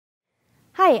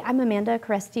Hi, I'm Amanda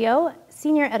Carestio,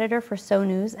 Senior Editor for Sew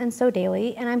News and Sew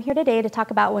Daily, and I'm here today to talk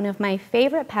about one of my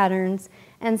favorite patterns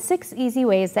and 6 easy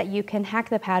ways that you can hack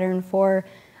the pattern for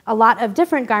a lot of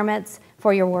different garments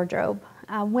for your wardrobe.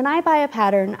 When I buy a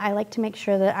pattern, I like to make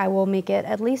sure that I will make it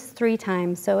at least 3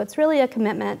 times, so it's really a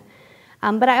commitment.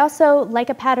 But I also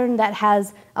like a pattern that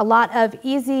has a lot of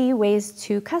easy ways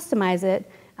to customize it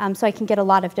so I can get a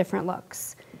lot of different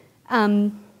looks.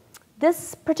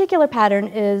 This particular pattern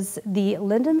is the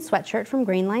Linden Sweatshirt from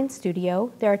Grainline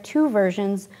Studio. There are 2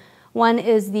 versions. One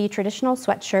is the traditional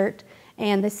sweatshirt,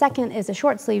 and the second is a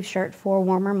short sleeve shirt for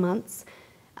warmer months.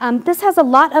 This has a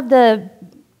lot of the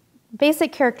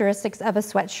basic characteristics of a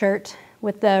sweatshirt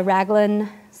with the raglan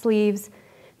sleeves,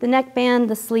 the neckband,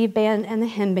 the sleeve band, and the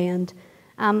hemband.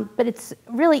 But it's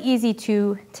really easy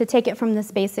to take it from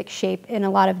this basic shape in a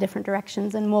lot of different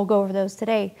directions, and we'll go over those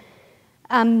today.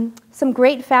 Some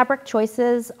great fabric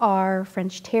choices are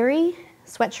French terry,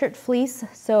 sweatshirt fleece,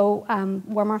 so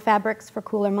warmer fabrics for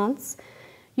cooler months.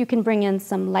 You can bring in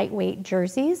some lightweight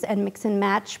jerseys and mix and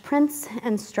match prints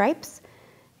and stripes.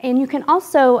 And you can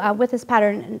also, with this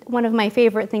pattern, one of my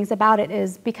favorite things about it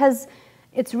is because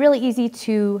it's really easy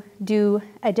to do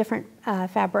a different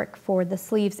fabric for the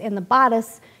sleeves and the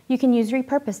bodice, you can use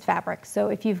repurposed fabric. So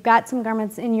if you've got some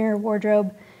garments in your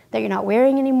wardrobe that you're not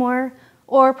wearing anymore,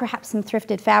 or perhaps some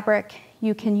thrifted fabric,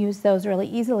 you can use those really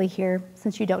easily here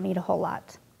since you don't need a whole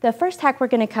lot. The first hack we're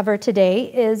going to cover today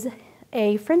is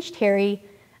a French terry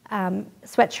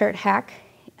sweatshirt hack.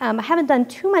 I haven't done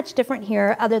too much different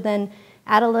here other than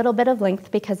add a little bit of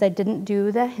length because I didn't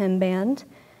do the hemband.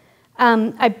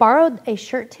 I borrowed a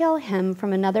shirt tail hem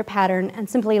from another pattern and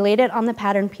simply laid it on the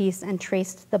pattern piece and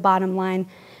traced the bottom line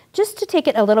just to take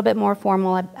it a little bit more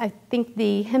formal. I think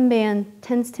the hemband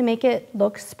tends to make it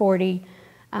look sporty.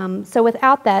 So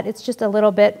without that, it's just a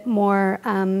little bit more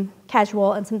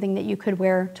casual and something that you could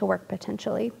wear to work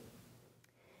potentially.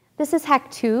 This is hack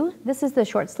 2. This is the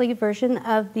short sleeve version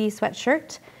of the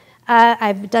sweatshirt.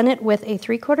 I've done it with a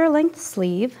 3/4 length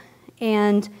sleeve,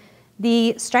 and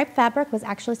the striped fabric was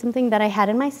actually something that I had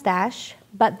in my stash,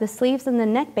 but the sleeves and the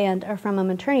neckband are from a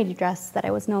maternity dress that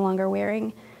I was no longer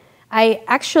wearing. I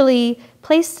actually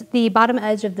placed the bottom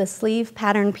edge of the sleeve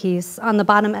pattern piece on the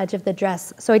bottom edge of the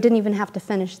dress, so I didn't even have to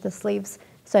finish the sleeves,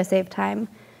 so I saved time.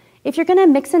 If you're gonna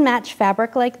mix and match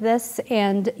fabric like this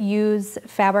and use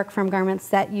fabric from garments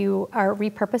that you are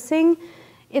repurposing,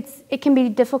 it can be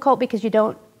difficult because you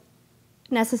don't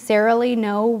necessarily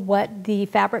know what the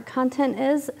fabric content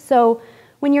is. So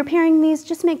when you're pairing these,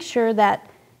 just make sure that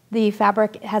the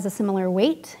fabric has a similar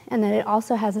weight and that it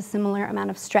also has a similar amount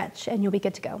of stretch, and you'll be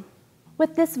good to go.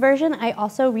 With this version, I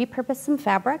also repurposed some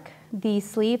fabric. The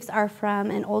sleeves are from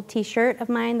an old t-shirt of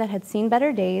mine that had seen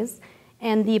better days,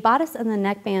 and the bodice and the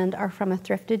neckband are from a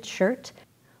thrifted shirt.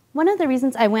 One of the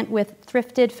reasons I went with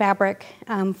thrifted fabric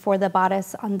for the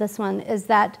bodice on this one is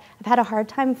that I've had a hard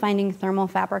time finding thermal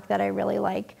fabric that I really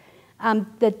like.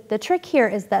 The trick here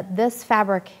is that this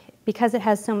fabric, because it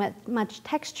has so much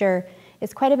texture,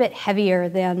 is quite a bit heavier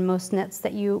than most knits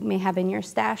that you may have in your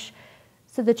stash.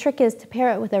 So the trick is to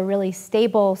pair it with a really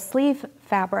stable sleeve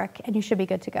fabric and you should be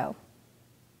good to go.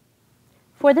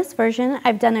 For this version,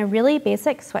 I've done a really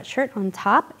basic sweatshirt on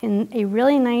top in a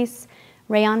really nice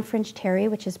rayon French terry,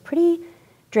 which is pretty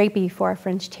drapey for a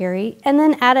French terry, and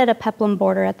then added a peplum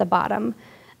border at the bottom.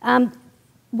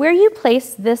 Where you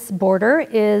place this border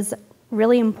is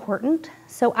really important.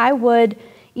 So I would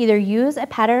either use a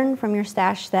pattern from your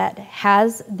stash that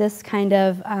has this kind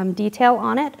of detail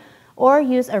on it, or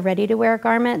use a ready-to-wear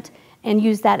garment and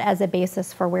use that as a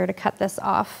basis for where to cut this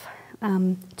off.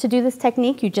 To do this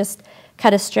technique, you just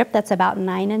cut a strip that's about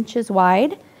 9 inches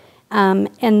wide, and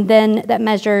then that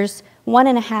measures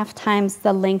 1.5 times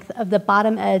the length of the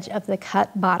bottom edge of the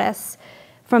cut bodice.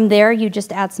 From there, you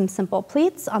just add some simple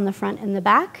pleats on the front and the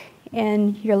back,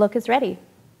 and your look is ready.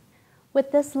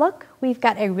 With this look, we've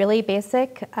got a really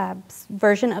basic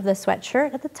version of the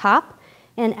sweatshirt at the top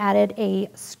and added a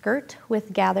skirt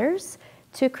with gathers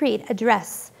to create a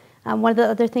dress. One of the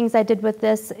other things I did with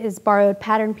this is borrowed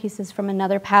pattern pieces from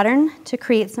another pattern to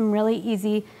create some really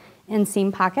easy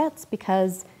inseam pockets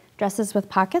because dresses with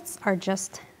pockets are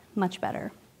just much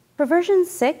better. For version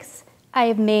 6, I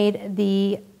have made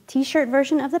the t-shirt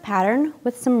version of the pattern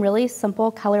with some really simple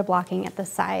color blocking at the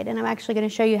side, and I'm actually going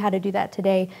to show you how to do that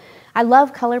today. I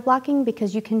love color blocking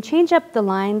because you can change up the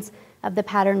lines of the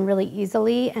pattern really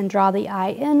easily and draw the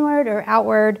eye inward or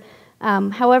outward,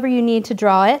 however you need to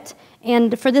draw it.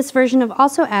 And for this version, I've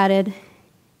also added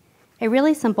a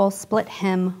really simple split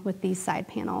hem with these side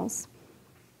panels.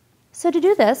 So to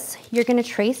do this, you're going to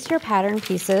trace your pattern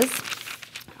pieces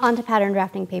onto pattern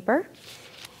drafting paper,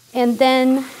 And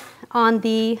then on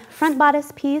the front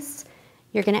bodice piece,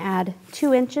 you're going to add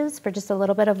 2 inches for just a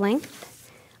little bit of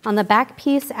length. On the back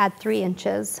piece, add 3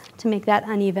 inches to make that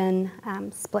uneven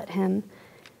split hem.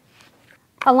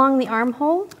 Along the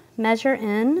armhole, measure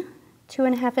in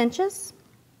 2.5 inches.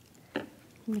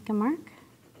 Make a mark.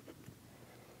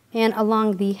 And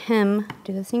along the hem,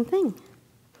 do the same thing.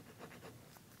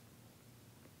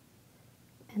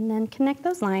 And then connect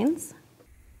those lines.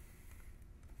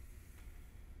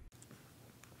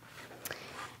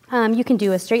 You can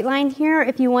do a straight line here.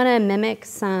 If you want to mimic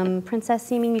some princess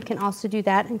seaming, you can also do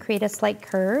that and create a slight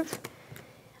curve.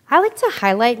 I like to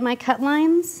highlight my cut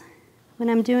lines when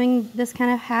I'm doing this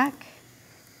kind of hack.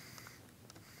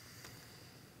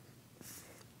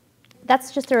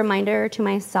 That's just a reminder to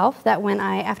myself that when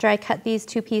after I cut these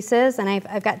 2 pieces, and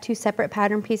I've got 2 separate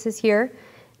pattern pieces here,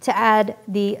 to add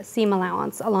the seam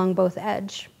allowance along both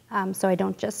edge. So I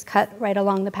don't just cut right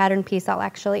along the pattern piece, I'll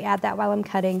actually add that while I'm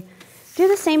cutting. Do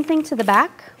the same thing to the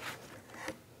back.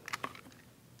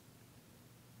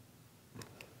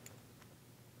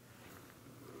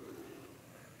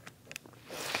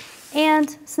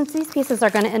 And since these pieces are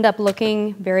going to end up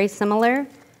looking very similar,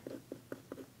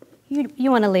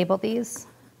 you want to label these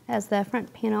as the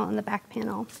front panel and the back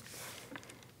panel.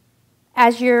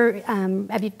 As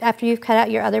after you've cut out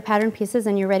your other pattern pieces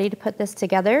and you're ready to put this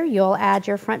together, you'll add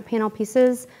your front panel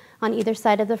pieces on either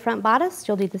side of the front bodice.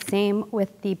 You'll do the same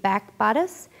with the back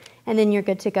bodice, and then you're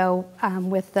good to go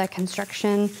with the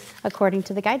construction according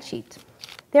to the guide sheet.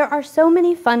 There are so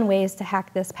many fun ways to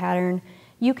hack this pattern.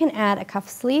 You can add a cuff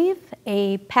sleeve,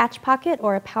 a patch pocket,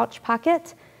 or a pouch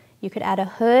pocket. You could add a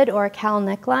hood or a cowl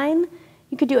neckline.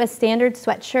 You could do a standard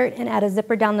sweatshirt and add a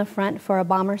zipper down the front for a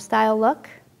bomber style look.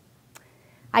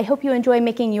 I hope you enjoy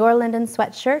making your Linden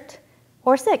sweatshirt,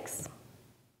 or 6.